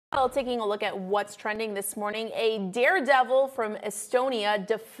Well, taking a look at what's trending this morning, a daredevil from Estonia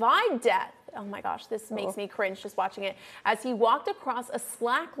defied death. Oh my gosh, this makes me cringe just watching it, as he walked across a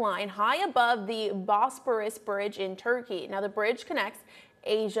slack line high above the Bosporus Bridge in Turkey. Now, the bridge connects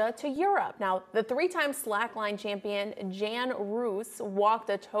Asia to Europe. Now, the three-time slackline champion Jan Roos walked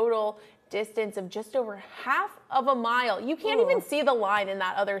a total distance of just over half of a mile. You can't even see the line in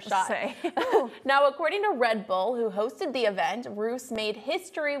that other shot. Now, according to Red Bull, who hosted the event, Roos made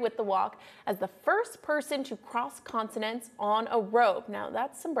history with the walk as the first person to cross continents on a rope. Now,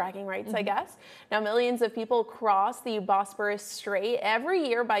 that's some bragging rights, I guess. Now, millions of people cross the Bosporus Strait every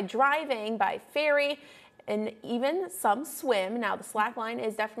year by driving, by ferry, and even some swim. Now, the slack line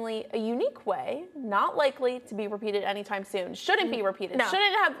is definitely a unique way, not likely to be repeated anytime soon. Shouldn't be repeated. No.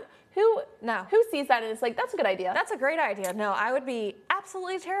 Shouldn't have. Who sees that and is like, that's a good idea? That's a great idea. No, I would be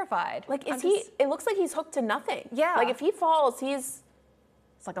absolutely terrified. Like, it looks like he's hooked to nothing. Yeah. Like, if he falls, it's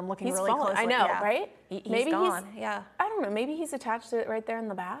like I'm looking really closely. I know, yeah. right? Maybe gone. Yeah. I don't know. Maybe he's attached to it right there in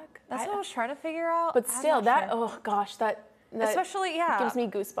the back. That's what I was trying to figure out. But still, oh gosh, that especially, gives me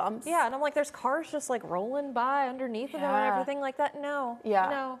goosebumps. Yeah, and I'm like, there's cars just like rolling by underneath of it and everything like that. No. Yeah.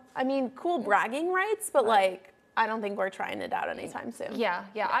 No. I mean, cool bragging rights, but like, I don't think we're trying it out anytime soon. Yeah.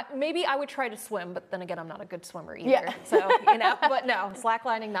 Maybe I would try to swim, but then again, I'm not a good swimmer either. Yeah. So, but no,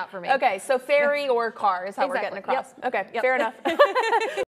 slacklining, not for me. Okay, so ferry or car is how we're getting across. Yep. Okay, fair enough.